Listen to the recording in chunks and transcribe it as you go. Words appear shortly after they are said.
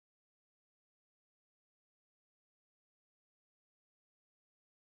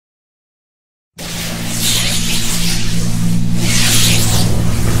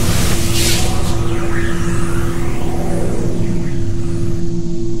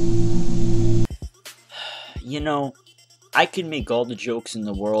You know, I can make all the jokes in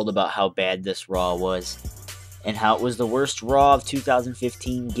the world about how bad this Raw was and how it was the worst Raw of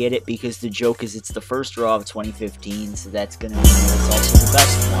 2015. Get it? Because the joke is it's the first Raw of 2015, so that's going to mean it's also the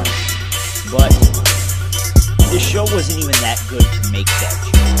best one. But the show wasn't even that good to make that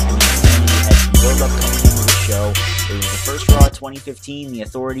joke. I mean, you had some build-up coming into the show. It was the first Raw of 2015, the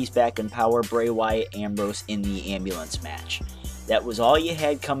Authority's back in power, Bray Wyatt, Ambrose in the ambulance match. That was all you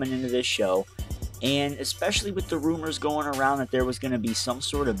had coming into this show. And especially with the rumors going around that there was going to be some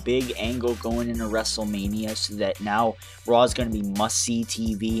sort of big angle going into WrestleMania, so that now Raw is going to be must-see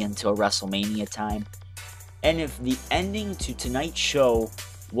TV until WrestleMania time. And if the ending to tonight's show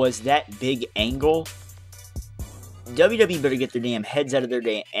was that big angle, WWE better get their damn heads out of their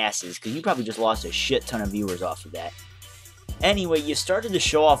damn asses, because you probably just lost a shit ton of viewers off of that. Anyway, you started the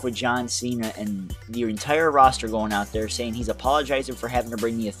show off with John Cena and your entire roster going out there saying he's apologizing for having to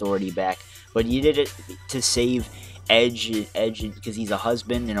bring the Authority back, but he did it to save Edge because he's a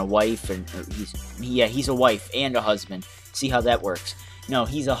husband and a wife, and he's a wife and a husband. See how that works? No,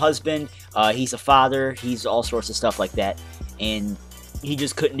 he's a husband, he's a father, he's all sorts of stuff like that, and he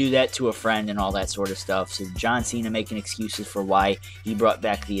just couldn't do that to a friend and all that sort of stuff. So John Cena making excuses for why he brought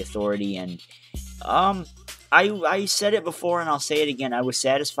back the Authority, and I said it before and I'll say it again. I was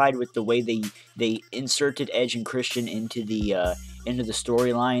satisfied with the way they inserted Edge and Christian into the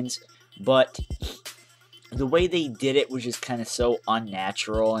storylines, but the way they did it was just kind of so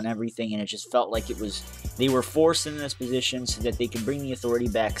unnatural and everything, and it just felt like they were forced in this position so that they could bring the Authority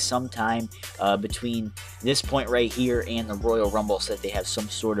back sometime between this point right here and the Royal Rumble, so that they have some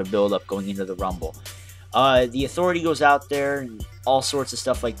sort of build-up going into the Rumble. The Authority goes out there and all sorts of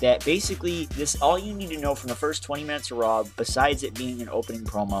stuff like that. Basically, all you need to know from the first 20 minutes of Raw, besides it being an opening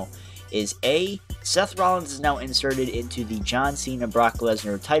promo, is A, Seth Rollins is now inserted into the John Cena-Brock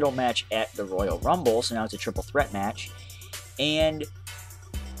Lesnar title match at the Royal Rumble, so now it's a triple threat match, and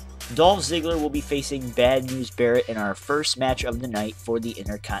Dolph Ziggler will be facing Bad News Barrett in our first match of the night for the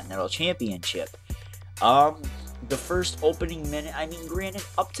Intercontinental Championship. The first opening minute, I mean, granted,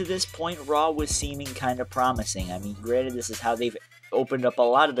 up to this point, Raw was seeming kind of promising. I mean, granted, this is how they've opened up a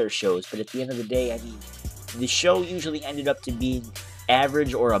lot of their shows, but at the end of the day, I mean, the show usually ended up to being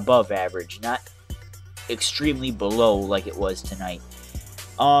average or above average, not extremely below like it was tonight.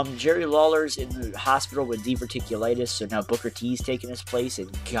 Jerry Lawler's in the hospital with diverticulitis, so now Booker T's taking his place, and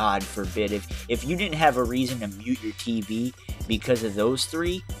God forbid, if you didn't have a reason to mute your TV because of those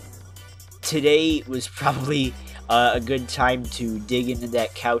three, today was probably a good time to dig into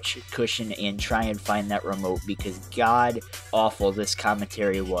that couch cushion and try and find that remote, because god awful this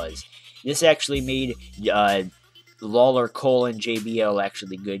commentary was. This actually made Lawler, Cole, and JBL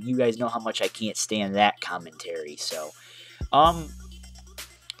actually good. You guys know how much I can't stand that commentary. So,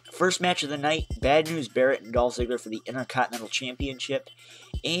 first match of the night, Bad News Barrett and Dolph Ziggler for the Intercontinental Championship,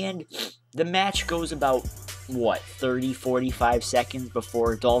 and the match goes about 30-45 seconds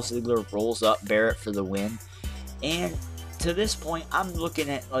before Dolph Ziggler rolls up Barrett for the win. And to this point, I'm looking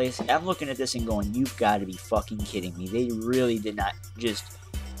at this and going, you've got to be fucking kidding me. They really did not just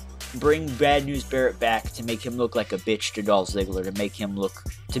bring Bad News Barrett back to make him look like a bitch to Dolph Ziggler, to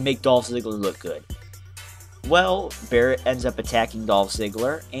make Dolph Ziggler look good. Well, Barrett ends up attacking Dolph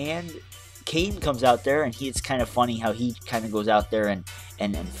Ziggler, and Kane comes out there, and it's kind of funny how he kind of goes out there and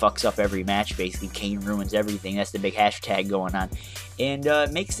fucks up every match. Basically, Kane ruins everything. That's the big hashtag going on,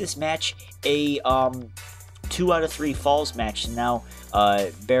 and makes this match a 2 out of 3 falls match. So now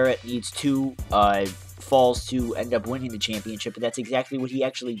Barrett needs 2 falls to end up winning the championship, and that's exactly what he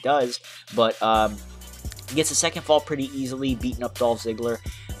actually does. But gets a second fall pretty easily, beating up Dolph Ziggler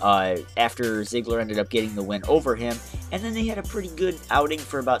after Ziggler ended up getting the win over him. And then they had a pretty good outing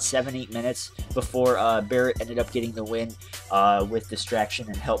for about 7-8 minutes before Barrett ended up getting the win with distraction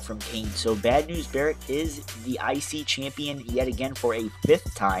and help from Kane. So Bad News Barrett is the IC champion yet again for a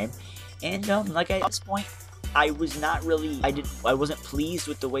 5th time. And at this point, I wasn't pleased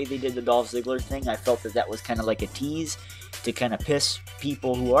with the way they did the Dolph Ziggler thing. I felt that was kind of like a tease to kind of piss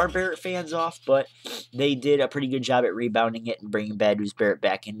people who are Barrett fans off, but they did a pretty good job at rebounding it and bringing Bad News Barrett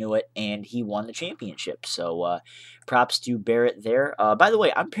back into it, and he won the championship. So props to Barrett there. By the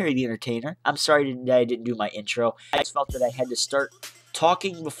way, I'm Perry the Entertainer. I'm sorry that I didn't do my intro. I just felt that I had to start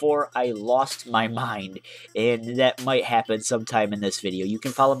talking before I lost my mind, and that might happen sometime in this video. You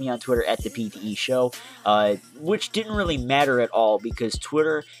can follow me on Twitter at the PTE Show, which didn't really matter at all because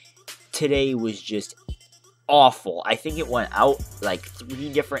Twitter today was just awful. I think it went out like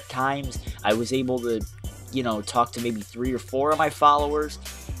 3 different times. I was able to, talk to maybe 3 or 4 of my followers,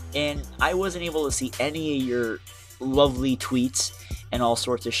 and I wasn't able to see any of your lovely tweets. and all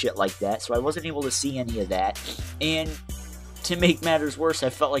sorts of shit like that. So I wasn't able to see any of that. And to make matters worse, I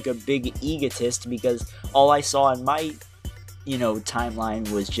felt like a big egotist because all I saw in my,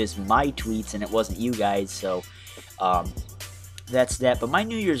 timeline was just my tweets and it wasn't you guys. So that's that. But my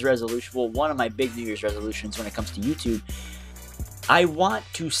New Year's resolution, well, one of my big New Year's resolutions when it comes to YouTube, I want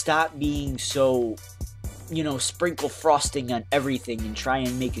to stop being so, sprinkle frosting on everything and try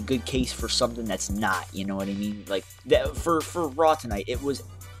and make a good case for something that's not, you know what I mean? Like that for Raw tonight, it was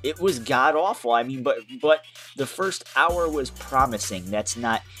god awful. I mean, but the first hour was promising. That's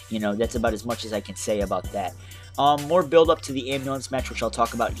not, that's about as much as I can say about that. More build up to the ambulance match, which I'll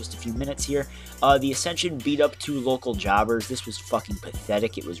talk about in just a few minutes here. The Ascension beat up 2 local jobbers. This was fucking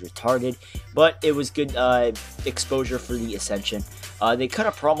pathetic. It was retarded, but it was good exposure for the Ascension. They cut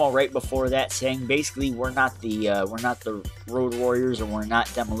a promo right before that saying basically we're not the Road Warriors or we're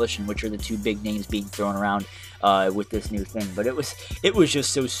not Demolition, which are the 2 big names being thrown around with this new thing. But it was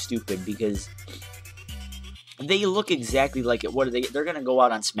just so stupid because they look exactly like it. What are they? They're going to go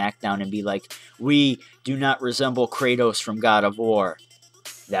out on SmackDown and be like, we do not resemble Kratos from God of War.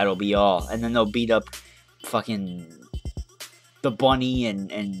 That'll be all. And then they'll beat up fucking the Bunny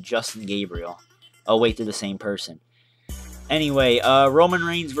and Justin Gabriel. Oh, wait, they're the same person. Anyway, Roman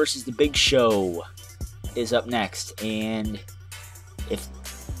Reigns versus The Big Show is up next. And if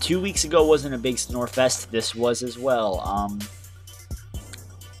 2 weeks ago wasn't a big snore fest, this was as well.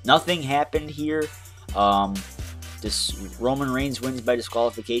 Nothing happened here. This Roman Reigns wins by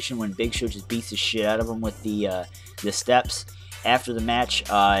disqualification when Big Show just beats the shit out of him with the steps. After the match,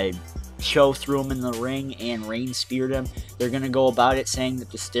 Show threw him in the ring and Reigns speared him. They're going to go about it saying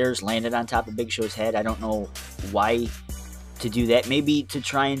that the stairs landed on top of Big Show's head. I don't know why to do that. Maybe to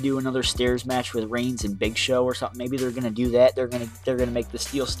try and do another stairs match with Reigns and Big Show or something. Maybe they're going to do that. They're going to make the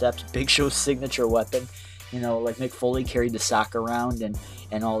steel steps Big Show's signature weapon. Like Mick Foley carried the sock around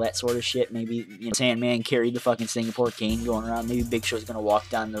and all that sort of shit. Maybe, Sandman carried the fucking Singapore cane going around. Maybe Big Show's going to walk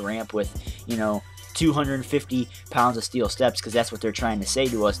down the ramp with, 250 pounds of steel steps, because that's what they're trying to say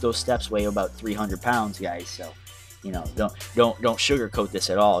to us. Those steps weigh about 300 pounds, guys. So, don't sugarcoat this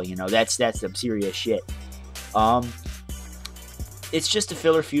at all. That's some serious shit. It's just a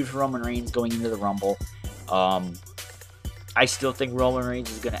filler feud for Roman Reigns going into the Rumble. I still think Roman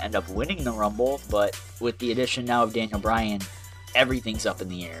Reigns is going to end up winning the Rumble, but with the addition now of Daniel Bryan, everything's up in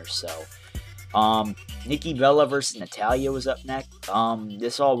the air. So, Nikki Bella versus Natalya was up next.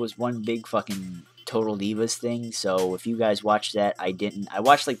 This all was one big fucking Total Divas thing. So if you guys watched that, I didn't. I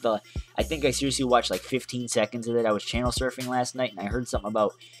watched I think I seriously watched like 15 seconds of it. I was channel surfing last night and I heard something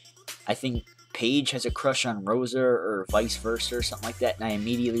about, I think Paige has a crush on Rosa or vice versa or something like that. And I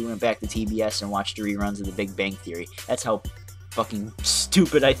immediately went back to TBS and watched the reruns of The Big Bang Theory. That's how fucking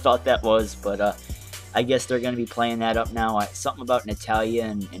stupid I thought that was. But I guess they're going to be playing that up now. Something about Natalya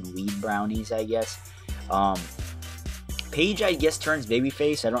and weed brownies, I guess. Paige, I guess, turns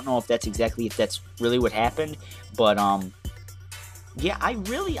babyface. I don't know if that's really what happened, but yeah, I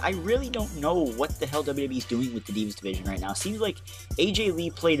really don't know what the hell WWE is doing with the Divas division right now. Seems like AJ Lee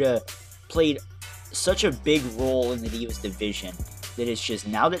played such a big role in the Divas division that it's just,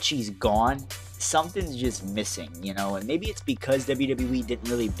 now that she's gone, something's just missing, and maybe it's because WWE didn't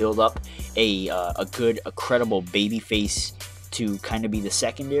really build up a credible babyface to kind of be the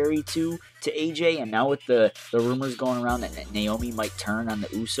secondary to AJ, and now with the rumors going around that Naomi might turn on the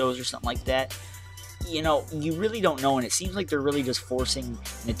Usos or something like that, you really don't know, and it seems like they're really just forcing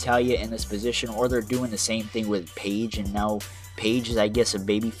Natalya in this position, or they're doing the same thing with Paige, and now Paige is, I guess, a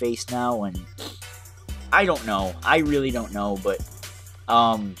babyface now, and I don't know. I really don't know, but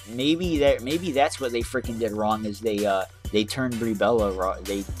maybe that's what they freaking did wrong, is they turned Brie Bella,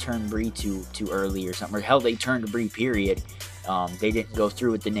 they turned Brie too early or something, or hell, they turned Brie, period. They didn't go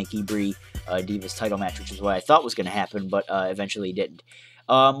through with the Nikki Brie Divas title match, which is what I thought was going to happen, but eventually didn't.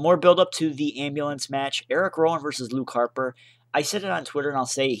 More build up to the ambulance match. Eric Rowan versus Luke Harper. I said it on Twitter, and I'll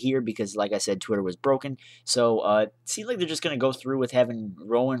say it here because, like I said, Twitter was broken. So it seems like they're just going to go through with having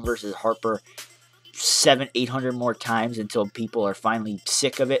Rowan versus Harper 700-800 more times until people are finally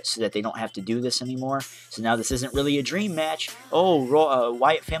sick of it, so that they don't have to do this anymore. So now this isn't really a dream match. Oh,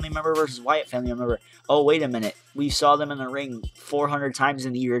 Wyatt family member versus Wyatt family member. Oh, wait a minute. We saw them in the ring 400 times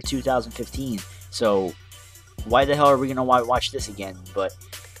in the year 2015. So why the hell are we going to watch this again? But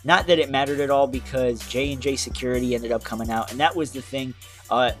not that it mattered at all, because J&J Security ended up coming out, and that was the thing.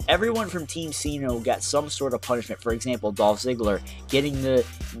 Everyone from Team Cena got some sort of punishment. For example, Dolph Ziggler getting the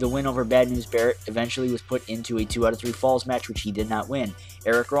win over Bad News Barrett eventually was put into a 2 out of 3 falls match, which he did not win.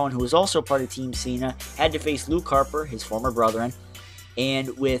 Eric Rowan, who was also part of Team Cena, had to face Luke Harper, his former brethren,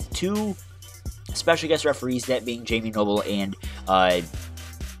 and with 2 special guest referees, that being Jamie Noble and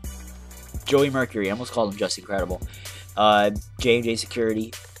Joey Mercury, I almost called him Just Incredible, J&J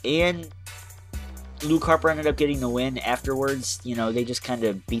Security, and Luke Harper ended up getting the win afterwards. You know, they just kind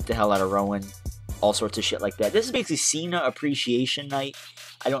of beat the hell out of Rowan, all sorts of shit like that. This is basically Cena Appreciation Night.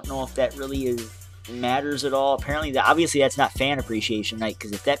 I don't know if that really matters at all. Apparently, obviously that's not Fan Appreciation Night,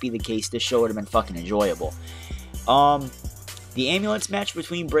 because if that be the case, this show would have been fucking enjoyable. The ambulance match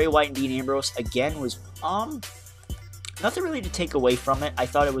between Bray Wyatt and Dean Ambrose, again, was nothing really to take away from it. I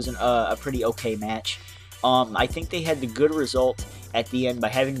thought it was a pretty okay match. I think they had the good result at the end by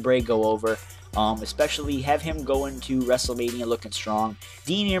having Bray go over, especially have him go into WrestleMania looking strong.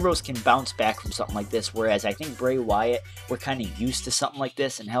 Dean Ambrose can bounce back from something like this, whereas I think Bray Wyatt, we're kind of used to something like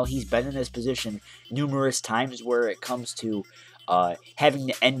this, and hell, he's been in this position numerous times where it comes to having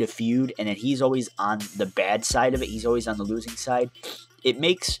to end a feud, and then he's always on the bad side of it. He's always on the losing side. It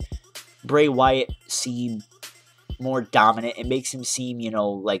makes Bray Wyatt seem more dominant. It makes him seem, you know,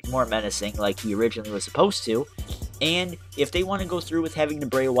 like more menacing, like he originally was supposed to. And if they want to go through with having the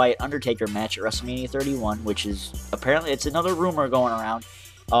Bray Wyatt Undertaker match at WrestleMania 31, which is apparently, it's another rumor going around,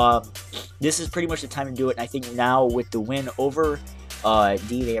 this is pretty much the time to do it. And I think now with the win over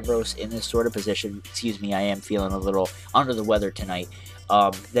Dean Ambrose in this sort of position, excuse me, I am feeling a little under the weather tonight,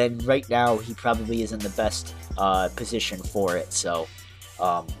 then right now he probably is in the best position for it. So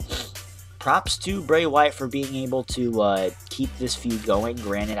props to Bray Wyatt for being able to keep this feud going.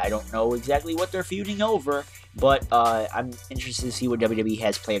 Granted, I don't know exactly what they're feuding over, but I'm interested to see what WWE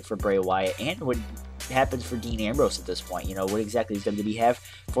has planned for Bray Wyatt and what happens for Dean Ambrose at this point. You know, what exactly does WWE have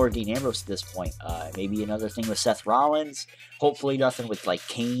for Dean Ambrose at this point? Maybe another thing with Seth Rollins. Hopefully nothing with, like,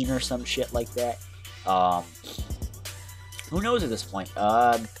 Kane or some shit like that. Who knows at this point?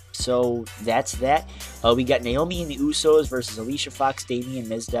 So that's that. We got Naomi and the Usos versus Alicia Fox, Damien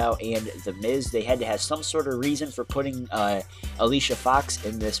Mizdow, and The Miz. They had to have some sort of reason for putting Alicia Fox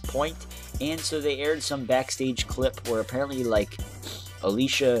in this point, and so they aired some backstage clip where apparently, like,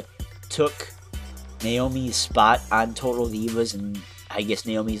 Alicia took Naomi's spot on Total Divas, and I guess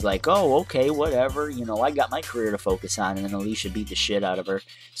Naomi's like, oh, okay, whatever, you know, I got my career to focus on, and then Alicia beat the shit out of her.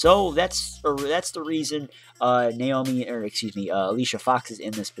 So that's the reason Alicia Fox is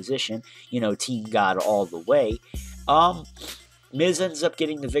in this position. You know, Team God all the way. Miz ends up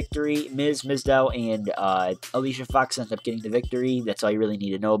getting the victory. Mizdow, and Alicia Fox ends up getting the victory. That's all you really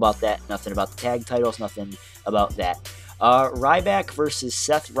need to know about that. Nothing about the tag titles, nothing about that. Ryback versus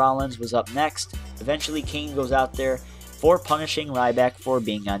Seth Rollins was up next. Eventually, Kane goes out there for punishing Ryback for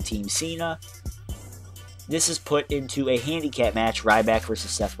being on Team Cena. This is put into a handicap match, Ryback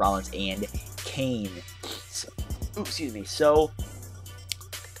versus Seth Rollins and Kane. So,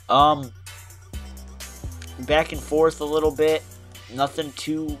 back and forth a little bit. Nothing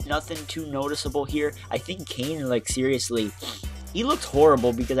too noticeable here. I think Kane, like, seriously, he looked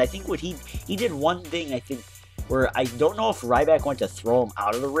horrible because I think what he did one thing, I think, where I don't know if Ryback went to throw him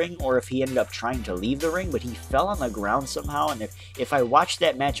out of the ring or if he ended up trying to leave the ring, but he fell on the ground somehow, and if I watched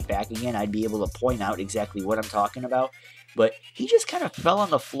that match back again, I'd be able to point out exactly what I'm talking about. But he just kind of fell on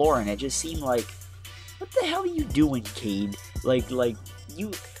the floor, and it just seemed like, what the hell are you doing, Cade? Like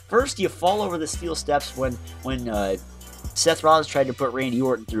you first you fall over the steel steps when Seth Rollins tried to put Randy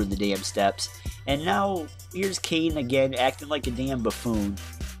Orton through the damn steps, and now here's Cade again acting like a damn buffoon.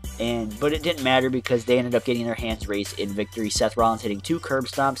 But it didn't matter because they ended up getting their hands raised in victory. Seth Rollins hitting 2 curb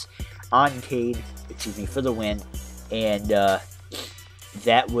stomps on Cade, for the win, and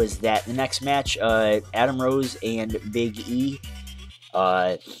that was that. The next match, Adam Rose and Big E.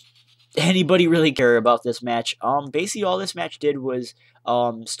 Anybody really care about this match? Basically all this match did was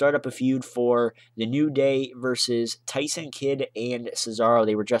start up a feud for the New Day versus Tyson Kidd and Cesaro.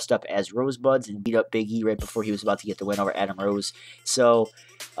 They were dressed up as Rosebuds and beat up Big E right before he was about to get the win over Adam Rose. So,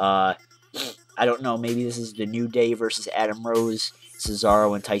 I don't know, maybe this is the New Day versus Adam Rose,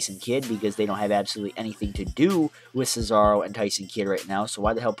 Cesaro, and Tyson Kidd, because they don't have absolutely anything to do with Cesaro and Tyson Kidd right now, so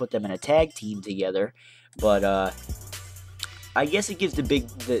why the hell put them in a tag team together? But, I guess it gives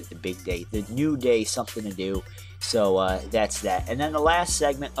the New Day something to do. So that's that. And then the last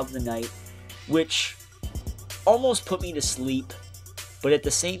segment of the night, which almost put me to sleep, but at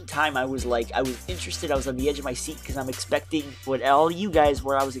the same time I was interested. I was on the edge of my seat because I'm expecting what all you guys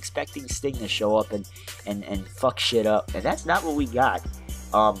were. I was expecting Sting to show up and fuck shit up, and that's not what we got.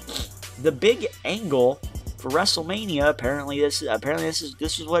 The big angle for WrestleMania. Apparently this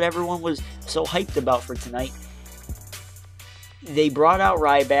is what everyone was so hyped about for tonight. They brought out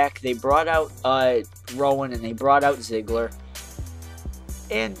Ryback, they brought out Rowan, and they brought out Ziggler.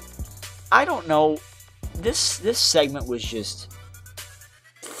 And I don't know, this segment was just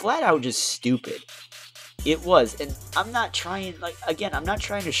flat out just stupid. It was, and I'm not trying, like, again, I'm not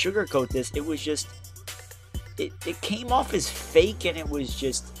trying to sugarcoat this. It was just, it came off as fake, and it was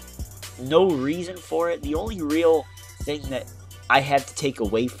just no reason for it. The only real thing that I had to take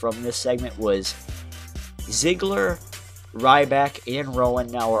away from this segment was Ziggler, Ryback, and Rowan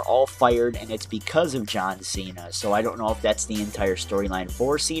now are all fired, and it's because of John Cena. So I don't know if that's the entire storyline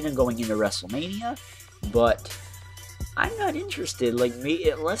for Cena going into WrestleMania, but I'm not interested. Like,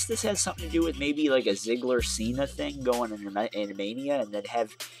 unless this has something to do with maybe like a Ziggler Cena thing going in Mania, and then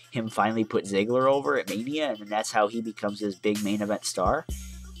have him finally put Ziggler over at Mania, and then that's how he becomes his big main event star.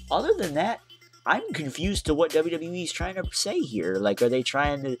 Other than that, I'm confused to what WWE is trying to say here. Like, are they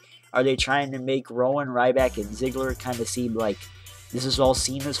trying to make Rowan, Ryback, and Ziggler kind of seem like this is all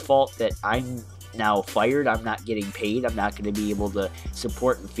Cena's fault, that I'm now fired, I'm not getting paid, I'm not going to be able to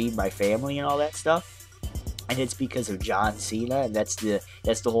support and feed my family and all that stuff? And it's because of John Cena, and that's the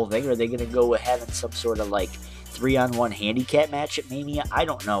whole thing. Are they going to go having some sort of like 3-on-1 handicap match at Mania? I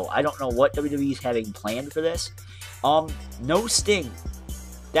don't know. I don't know what WWE is having planned for this. No Sting.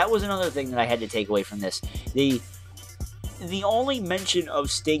 That was another thing that I had to take away from this. The only mention of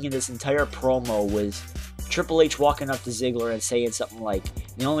Sting in this entire promo was Triple H walking up to Ziggler and saying something like,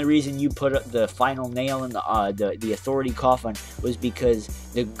 the only reason you put the final nail in the authority coffin was because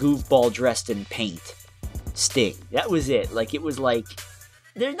the goofball dressed in paint. Sting. That was it. Like, it was like,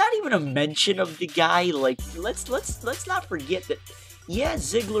 there's not even a mention of the guy. Like, let's not forget that, yeah,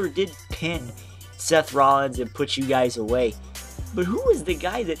 Ziggler did pin Seth Rollins and put you guys away, but who was the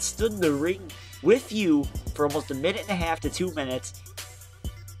guy that stood in the ring with you for almost a minute and a half to 2 minutes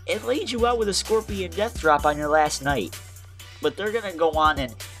and laid you out with a scorpion death drop on your last night? But they're going to go on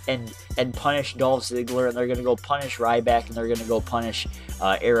and punish Dolph Ziggler, and they're going to go punish Ryback, and they're going to go punish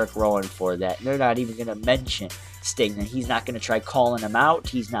Eric Rowan for that. And they're not even going to mention Sting. And he's not going to try calling him out.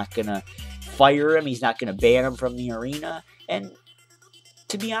 He's not going to fire him. He's not going to ban him from the arena. And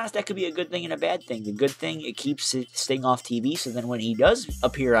to be honest, that could be a good thing and a bad thing. The good thing, it keeps Sting off TV, so then when he does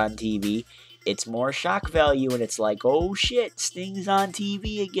appear on TV, it's more shock value, and it's like, oh shit, Sting's on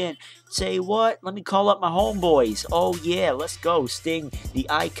TV again. Say what? Let me call up my homeboys. Oh yeah, let's go. Sting, the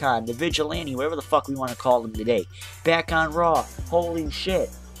icon, the vigilante, whatever the fuck we want to call him today. Back on Raw. Holy shit.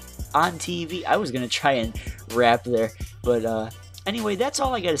 On TV. I was going to try and rap there. But anyway, that's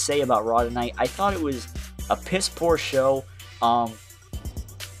all I got to say about Raw tonight. I thought it was a piss poor show.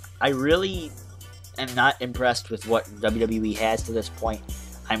 I really am not impressed with what WWE has to this point.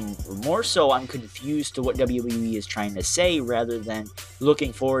 I'm confused to what WWE is trying to say rather than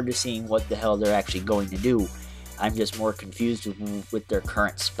looking forward to seeing what the hell they're actually going to do. I'm just more confused with their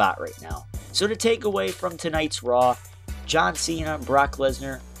current spot right now. So to take away from tonight's Raw, John Cena, Brock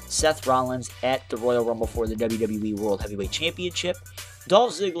Lesnar, Seth Rollins at the Royal Rumble for the WWE World Heavyweight Championship,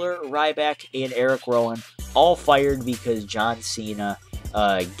 Dolph Ziggler, Ryback, and Eric Rowan all fired because John Cena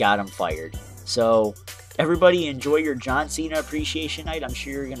got him fired. So everybody enjoy your John Cena appreciation night. I'm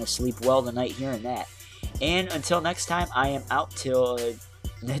sure you're going to sleep well tonight hearing that. And until next time, I am out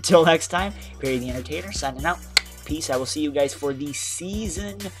until next time. Perry the Entertainer signing out. Peace. I will see you guys for the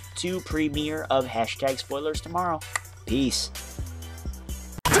Season 2 premiere of #Spoilers tomorrow. Peace.